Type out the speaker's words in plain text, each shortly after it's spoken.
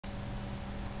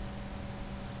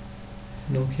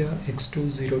Nokia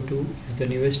X2-02 is the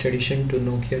newest addition to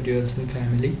Nokia dual SIM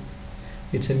family.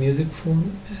 It's a music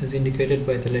phone as indicated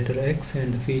by the letter X,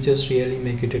 and the features really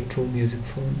make it a true music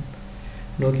phone.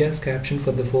 Nokia's caption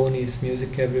for the phone is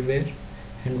 "Music Everywhere",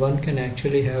 and one can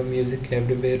actually have music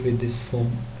everywhere with this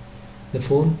phone. The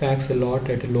phone packs a lot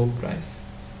at a low price.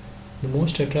 The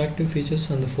most attractive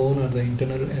features on the phone are the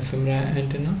internal FM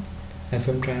antenna,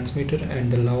 FM transmitter,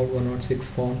 and the loud 106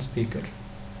 phone speaker.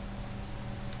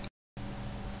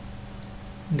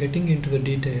 Getting into the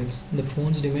details, the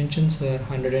phone's dimensions are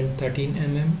 113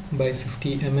 mm by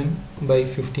 50 mm by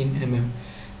 15 mm,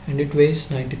 and it weighs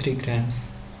 93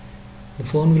 grams. The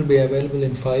phone will be available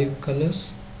in 5 colors: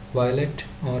 violet,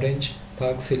 orange,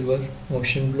 dark silver,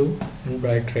 ocean blue, and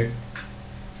bright red.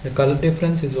 The color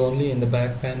difference is only in the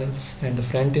back panels, and the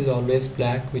front is always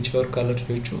black, whichever color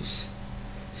you choose.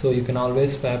 So you can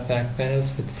always swap back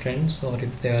panels with friends or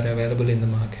if they are available in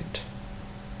the market.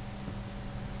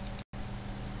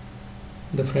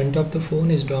 The front of the phone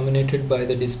is dominated by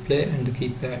the display and the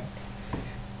keypad.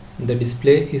 The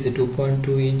display is a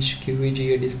 2.2-inch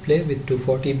QVGA display with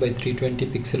 240 by 320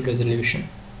 pixel resolution.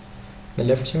 The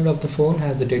left side of the phone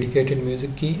has the dedicated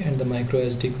music key and the micro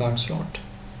SD card slot.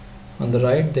 On the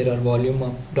right there are volume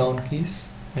up-down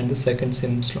keys and the second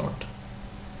SIM slot.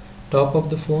 Top of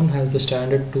the phone has the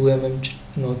standard 2mm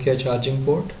Nokia charging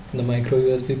port, the micro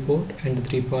USB port, and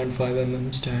the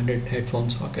 3.5mm standard headphone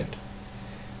socket.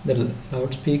 The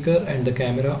loudspeaker and the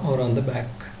camera are on the back.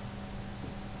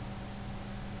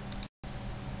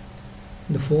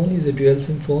 The phone is a dual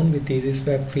SIM phone with easy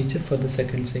swap feature for the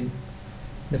second SIM.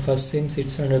 The first SIM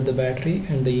sits under the battery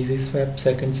and the easy swap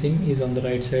second SIM is on the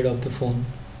right side of the phone.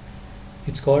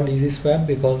 It's called easy swap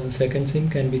because the second SIM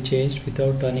can be changed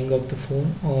without turning off the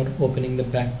phone or opening the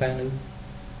back panel.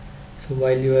 So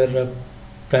while your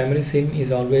primary SIM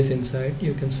is always inside,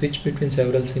 you can switch between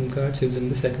several SIM cards using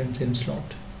the second SIM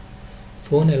slot.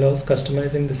 Phone allows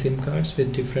customizing the SIM cards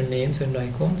with different names and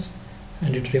icons,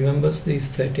 and it remembers these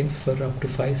settings for up to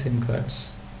 5 SIM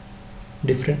cards.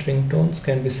 Different ringtones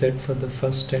can be set for the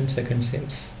first and second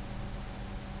SIMs.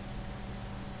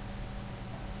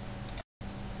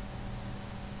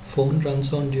 Phone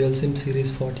runs on dual SIM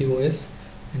Series 40 OS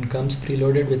and comes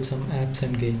preloaded with some apps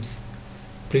and games.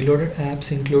 Preloaded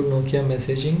apps include Nokia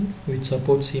messaging, which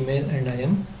supports email and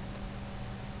IM.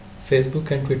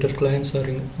 Facebook and Twitter clients are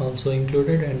also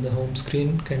included, and the home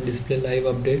screen can display live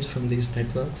updates from these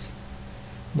networks.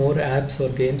 More apps or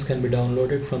games can be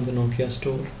downloaded from the Nokia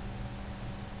store.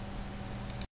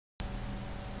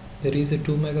 There is a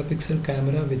 2 megapixel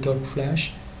camera without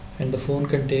flash, and the phone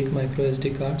can take micro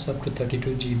SD cards up to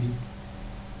 32 GB.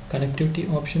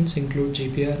 Connectivity options include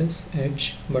GPRS,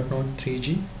 Edge, but not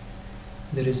 3G.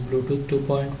 There is Bluetooth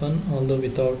 2.1 although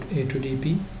without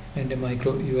A2DP, and a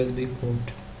micro USB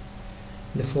port.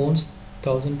 The phone's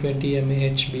 1020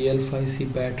 mAh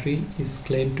BL5C battery is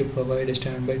claimed to provide a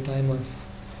standby time of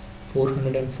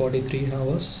 443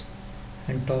 hours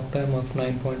and talk time of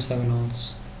 9.7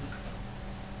 hours.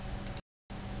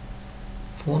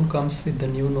 Phone comes with the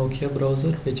new Nokia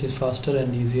browser, which is faster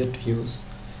and easier to use.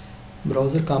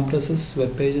 Browser compresses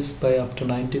web pages by up to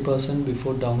 90%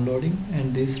 before downloading,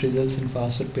 and this results in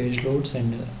faster page loads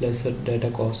and lesser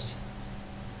data costs.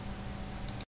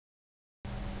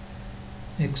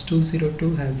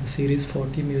 X2-02 has the Series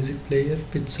 40 music player,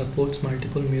 which supports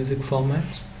multiple music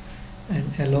formats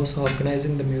and allows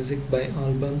organizing the music by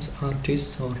albums,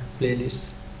 artists, or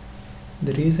playlists.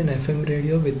 There is an FM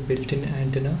radio with built-in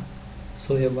antenna,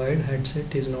 so a wired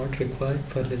headset is not required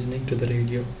for listening to the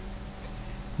radio.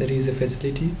 There is a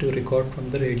facility to record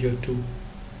from the radio too.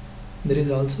 There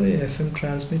is also a FM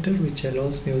transmitter which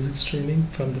allows music streaming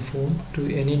from the phone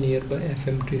to any nearby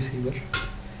FM receiver,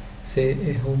 say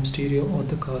a home stereo or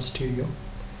the car stereo,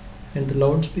 and the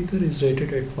loudspeaker is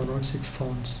rated at 106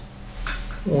 phones.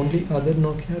 Only other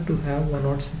Nokia to have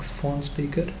 106 phone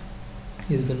speaker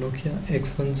is the Nokia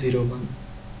X1-01.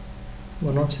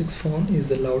 106 phone is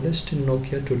the loudest in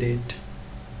Nokia to date.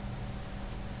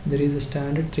 There is a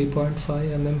standard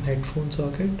 3.5mm headphone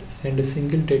socket and a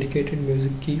single dedicated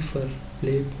music key for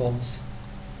play pause.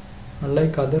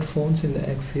 Unlike other phones in the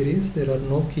X series, there are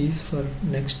no keys for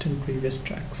next and previous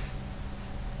tracks.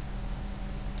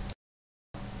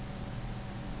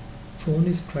 Phone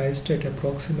is priced at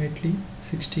approximately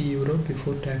 €60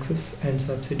 before taxes and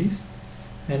subsidies,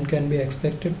 and can be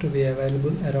expected to be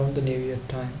available around the New Year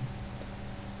time.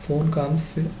 Phone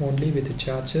comes only with a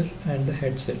charger and the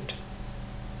headset.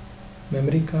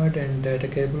 Memory card and data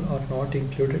cable are not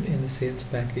included in the sales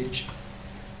package.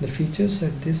 The features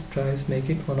at this price make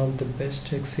it one of the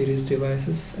best X series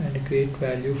devices and a great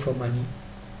value for money.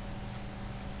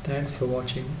 Thanks for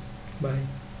watching.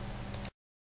 Bye.